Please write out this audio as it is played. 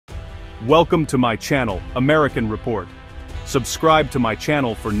Welcome to my channel, American Report. Subscribe to my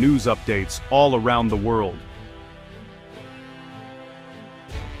channel for news updates all around the world.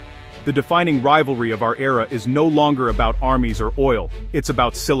 The defining rivalry of our era is no longer about armies or oil, it's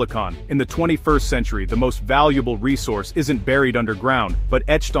about silicon. In the 21st century, the most valuable resource isn't buried underground, but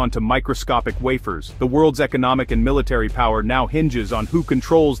etched onto microscopic wafers. The world's economic and military power now hinges on who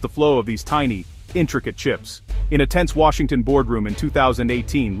controls the flow of these tiny, intricate chips. In a tense Washington boardroom in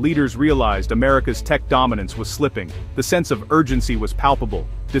 2018, leaders realized America's tech dominance was slipping. The sense of urgency was palpable.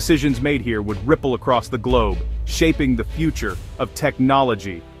 Decisions made here would ripple across the globe, shaping the future of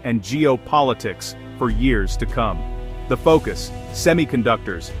technology and geopolitics for years to come. The focus: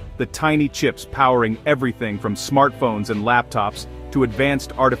 semiconductors, the tiny chips powering everything from smartphones and laptops to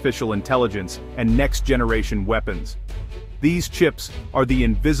advanced artificial intelligence and next-generation weapons. These chips are the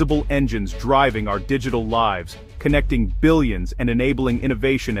invisible engines driving our digital lives, connecting billions and enabling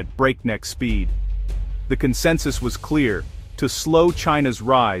innovation at breakneck speed. The consensus was clear: to slow China's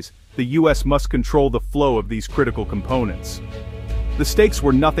rise, the US must control the flow of these critical components. The stakes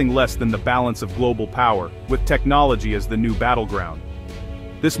were nothing less than the balance of global power, with technology as the new battleground.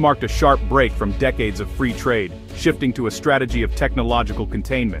 This marked a sharp break from decades of free trade, shifting to a strategy of technological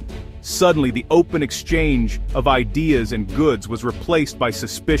containment. Suddenly, the open exchange of ideas and goods was replaced by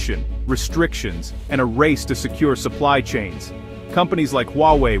suspicion, restrictions, and a race to secure supply chains. Companies like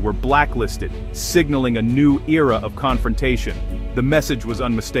Huawei were blacklisted, signaling a new era of confrontation. The message was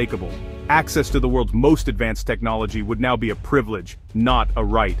unmistakable. Access to the world's most advanced technology would now be a privilege, not a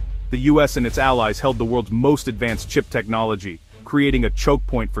right. The US and its allies held the world's most advanced chip technology, creating a choke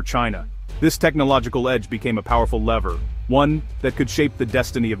point for China. This technological edge became a powerful lever, one that could shape the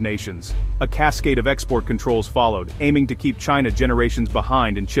destiny of nations. A cascade of export controls followed, aiming to keep China generations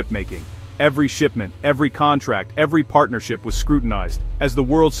behind in chip-making. Every shipment, every contract, every partnership was scrutinized, as the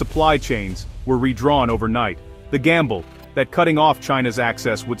world's supply chains were redrawn overnight. The gamble, that cutting off China's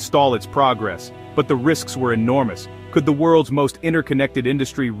access would stall its progress, but the risks were enormous. Could the world's most interconnected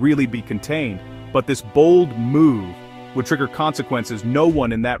industry really be contained? But this bold move would trigger consequences no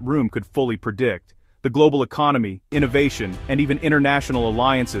one in that room could fully predict. The global economy, innovation, and even international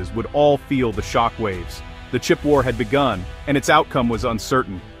alliances would all feel the shockwaves. The chip war had begun, and its outcome was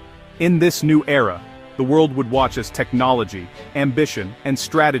uncertain. In this new era, the world would watch as technology, ambition, and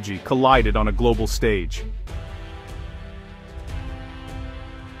strategy collided on a global stage.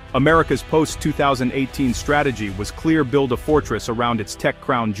 America's post-2018 strategy was clear: build a fortress around its tech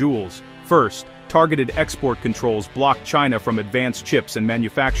crown jewels. First, targeted export controls blocked China from advanced chips and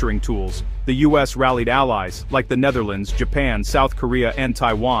manufacturing tools. The US rallied allies, like the Netherlands, Japan, South Korea, and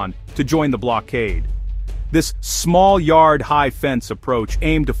Taiwan, to join the blockade. This small-yard-high fence approach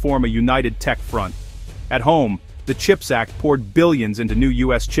aimed to form a united tech front. At home, the CHIPS Act poured billions into new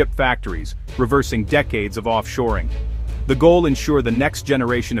US chip factories, reversing decades of offshoring. The goal ensured the next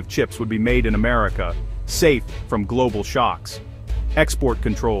generation of chips would be made in America, safe from global shocks. Export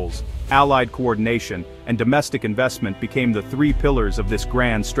controls, allied coordination, and domestic investment became the three pillars of this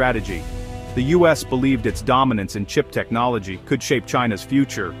grand strategy. The US believed its dominance in chip technology could shape China's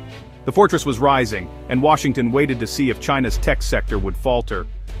future. The fortress was rising, and Washington waited to see if China's tech sector would falter.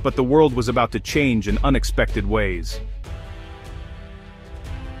 But the world was about to change in unexpected ways.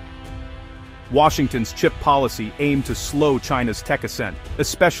 Washington's chip policy aimed to slow China's tech ascent,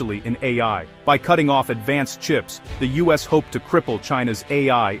 especially in AI. By cutting off advanced chips, the US hoped to cripple China's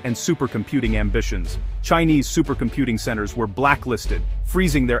AI and supercomputing ambitions. Chinese supercomputing centers were blacklisted,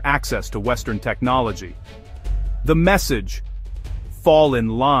 freezing their access to Western technology. The message: fall in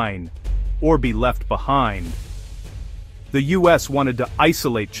line, or be left behind. The US wanted to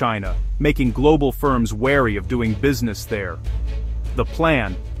isolate China, making global firms wary of doing business there. The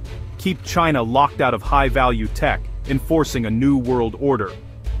plan: keep China locked out of high-value tech, enforcing a new world order.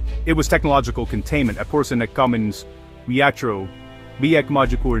 It was technological containment, a person that comes viatro,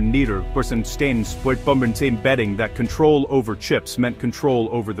 person stains, betting that control over chips meant control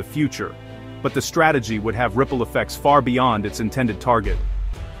over the future. But the strategy would have ripple effects far beyond its intended target.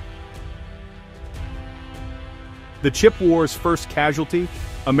 The chip war's first casualty?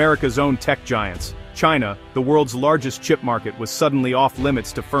 America's own tech giants. China, the world's largest chip market, was suddenly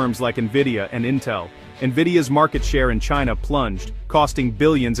off-limits to firms like Nvidia and Intel. Nvidia's market share in China plunged, costing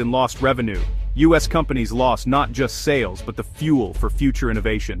billions in lost revenue. US companies lost not just sales but the fuel for future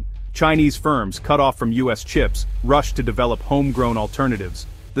innovation. Chinese firms, cut off from US chips, rushed to develop homegrown alternatives.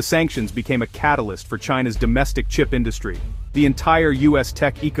 The sanctions became a catalyst for China's domestic chip industry. The entire US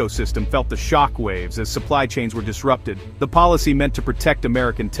tech ecosystem felt the shockwaves as supply chains were disrupted. The policy meant to protect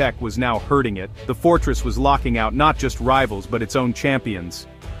American tech was now hurting it. The fortress was locking out not just rivals but its own champions.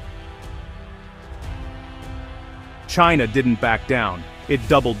 China didn't back down, it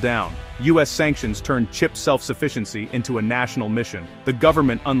doubled down. US sanctions turned chip self-sufficiency into a national mission. The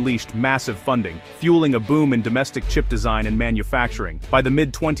government unleashed massive funding, fueling a boom in domestic chip design and manufacturing. By the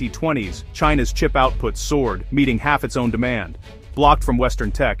mid-2020s, China's chip output soared, meeting half its own demand. Blocked from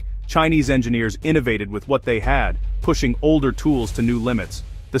Western tech, Chinese engineers innovated with what they had, pushing older tools to new limits.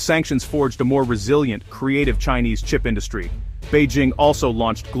 The sanctions forged a more resilient, creative Chinese chip industry. Beijing also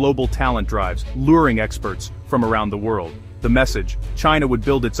launched global talent drives, luring experts from around the world. The message: China would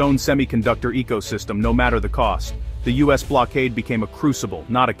build its own semiconductor ecosystem no matter the cost. The US blockade became a crucible,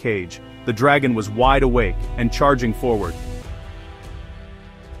 not a cage. The dragon was wide awake and charging forward.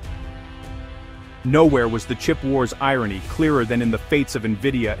 Nowhere was the chip war's irony clearer than in the fates of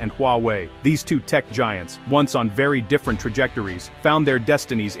Nvidia and Huawei. These two tech giants, once on very different trajectories, found their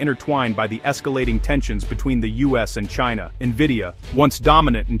destinies intertwined by the escalating tensions between the US and China. Nvidia, once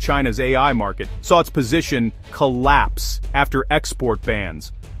dominant in China's AI market, saw its position collapse after export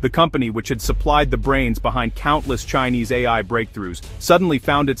bans. The company, which had supplied the brains behind countless Chinese AI breakthroughs, suddenly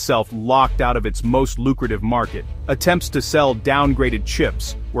found itself locked out of its most lucrative market. Attempts to sell downgraded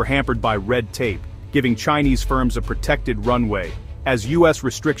chips were hampered by red tape, giving Chinese firms a protected runway. As US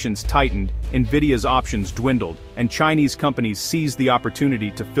restrictions tightened, Nvidia's options dwindled, and Chinese companies seized the opportunity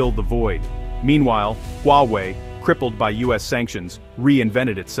to fill the void. Meanwhile, Huawei, crippled by US sanctions,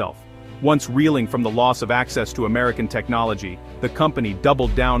 reinvented itself. Once reeling from the loss of access to American technology, the company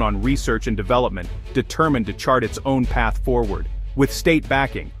doubled down on research and development, determined to chart its own path forward. With state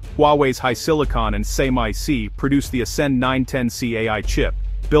backing, Huawei's HiSilicon and SameIC produced the Ascend 910C AI chip,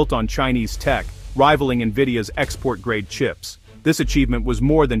 built on Chinese tech, rivaling Nvidia's export-grade chips. This achievement was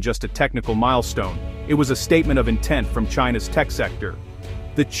more than just a technical milestone. It was a statement of intent from China's tech sector.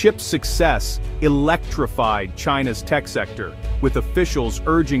 The chip's success electrified China's tech sector, with officials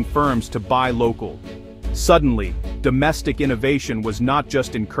urging firms to buy local. Suddenly, domestic innovation was not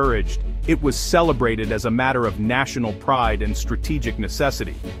just encouraged, it was celebrated as a matter of national pride and strategic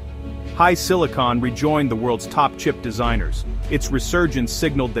necessity. HiSilicon rejoined the world's top chip designers. Its resurgence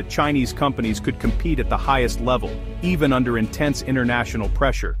signaled that Chinese companies could compete at the highest level, even under intense international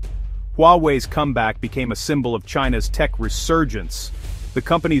pressure. Huawei's comeback became a symbol of China's tech resurgence. The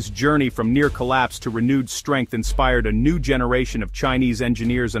company's journey from near collapse to renewed strength inspired a new generation of Chinese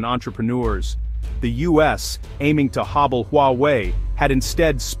engineers and entrepreneurs. The US, aiming to hobble Huawei, had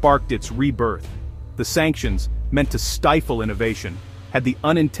instead sparked its rebirth. The sanctions, meant to stifle innovation, had the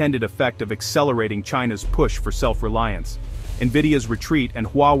unintended effect of accelerating China's push for self-reliance. Nvidia's retreat and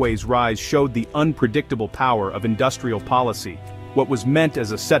Huawei's rise showed the unpredictable power of industrial policy. What was meant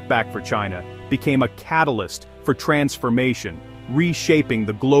as a setback for China became a catalyst for transformation, reshaping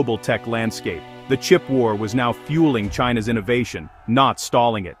the global tech landscape. The chip war was now fueling China's innovation, not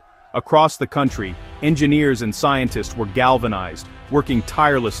stalling it. Across the country, engineers and scientists were galvanized, working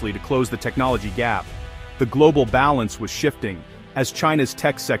tirelessly to close the technology gap. The global balance was shifting. As China's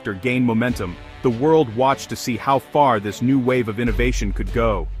tech sector gained momentum, the world watched to see how far this new wave of innovation could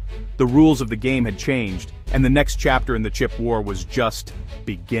go. The rules of the game had changed, and the next chapter in the chip war was just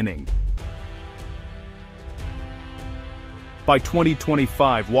beginning. By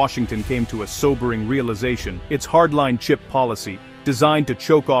 2025, Washington came to a sobering realization. Its hardline chip policy, designed to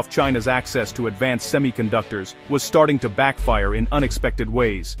choke off China's access to advanced semiconductors, was starting to backfire in unexpected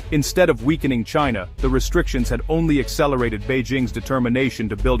ways. Instead of weakening China, the restrictions had only accelerated Beijing's determination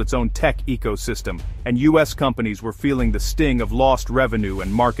to build its own tech ecosystem, and US companies were feeling the sting of lost revenue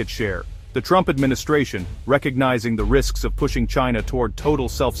and market share. The Trump administration, recognizing the risks of pushing China toward total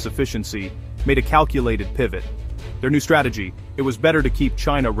self-sufficiency, made a calculated pivot. Their new strategy: it was better to keep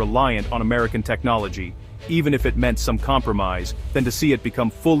China reliant on American technology, even if it meant some compromise, than to see it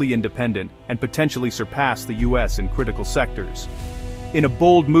become fully independent and potentially surpass the US in critical sectors. In a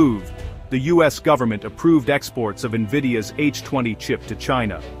bold move, the US government approved exports of Nvidia's H20 chip to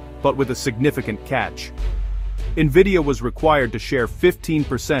China, but with a significant catch. Nvidia was required to share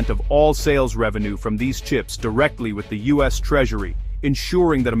 15% of all sales revenue from these chips directly with the US Treasury,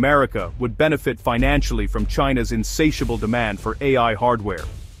 ensuring that America would benefit financially from China's insatiable demand for AI hardware.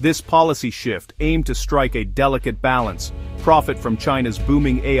 This policy shift aimed to strike a delicate balance, profit from China's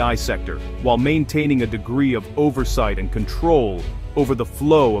booming AI sector, while maintaining a degree of oversight and control over the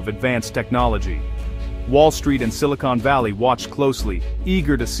flow of advanced technology. Wall Street and Silicon Valley watched closely,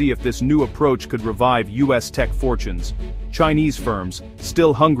 eager to see if this new approach could revive US tech fortunes. Chinese firms,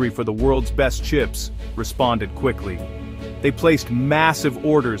 still hungry for the world's best chips, responded quickly. They placed massive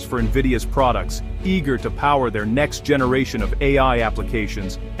orders for Nvidia's products, eager to power their next generation of AI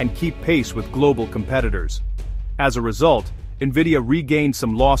applications and keep pace with global competitors. As a result, Nvidia regained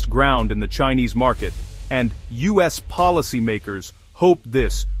some lost ground in the Chinese market. and US policymakers hoped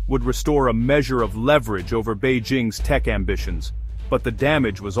this would restore a measure of leverage over Beijing's tech ambitions. But the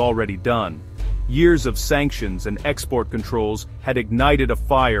damage was already done. Years of sanctions and export controls had ignited a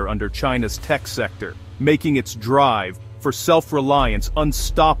fire under China's tech sector, making its drive for self-reliance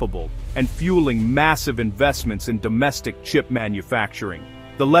unstoppable and fueling massive investments in domestic chip manufacturing.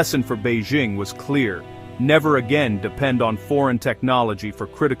 The lesson for Beijing was clear: never again depend on foreign technology for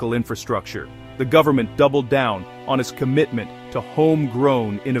critical infrastructure. The government doubled down on its commitment to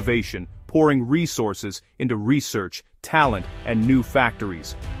homegrown innovation, pouring resources into research, talent, and new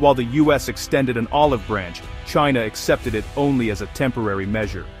factories. While the US extended an olive branch, China accepted it only as a temporary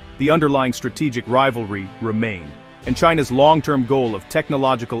measure. The underlying strategic rivalry remained, and China's long-term goal of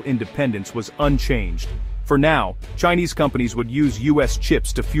technological independence was unchanged. For now, Chinese companies would use US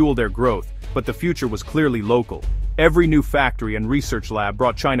chips to fuel their growth, but the future was clearly local. Every new factory and research lab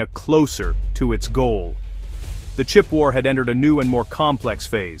brought China closer to its goal. The chip war had entered a new and more complex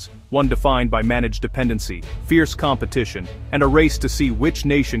phase, one defined by managed dependency, fierce competition, and a race to see which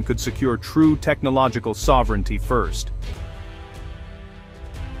nation could secure true technological sovereignty first.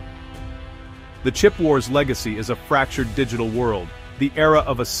 The chip war's legacy is a fractured digital world. The era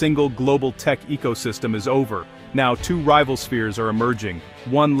of a single global tech ecosystem is over. Now two rival spheres are emerging,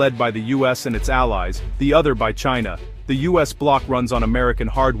 one led by the US and its allies, the other by China. The US bloc runs on American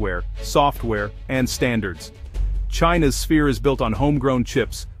hardware, software, and standards. China's sphere is built on homegrown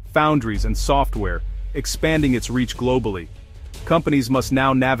chips, foundries, and software, expanding its reach globally. Companies must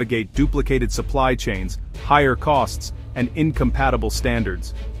now navigate duplicated supply chains, higher costs, and incompatible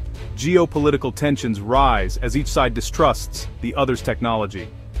standards. Geopolitical tensions rise as each side distrusts the other's technology.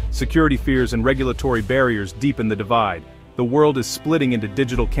 Security fears and regulatory barriers deepen the divide. The world is splitting into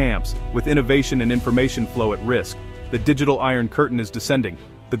digital camps, with innovation and information flow at risk. The digital Iron Curtain is descending.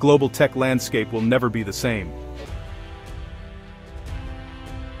 The global tech landscape will never be the same.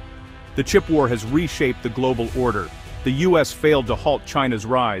 The chip war has reshaped the global order. The US failed to halt China's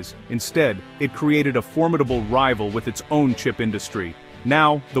rise. Instead, it created a formidable rival with its own chip industry.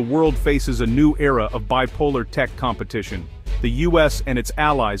 Now, the world faces a new era of bipolar tech competition. The US and its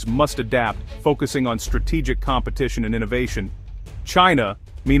allies must adapt, focusing on strategic competition and innovation. China,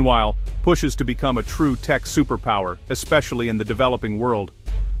 meanwhile, pushes to become a true tech superpower, especially in the developing world.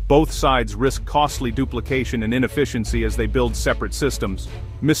 Both sides risk costly duplication and inefficiency as they build separate systems.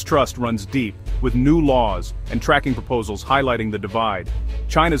 Mistrust runs deep, with new laws and tracking proposals highlighting the divide.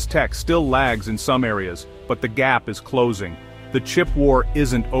 China's tech still lags in some areas, but the gap is closing. The chip war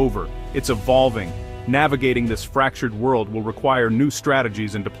isn't over, it's evolving. Navigating this fractured world will require new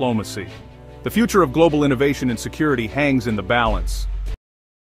strategies and diplomacy. The future of global innovation and security hangs in the balance.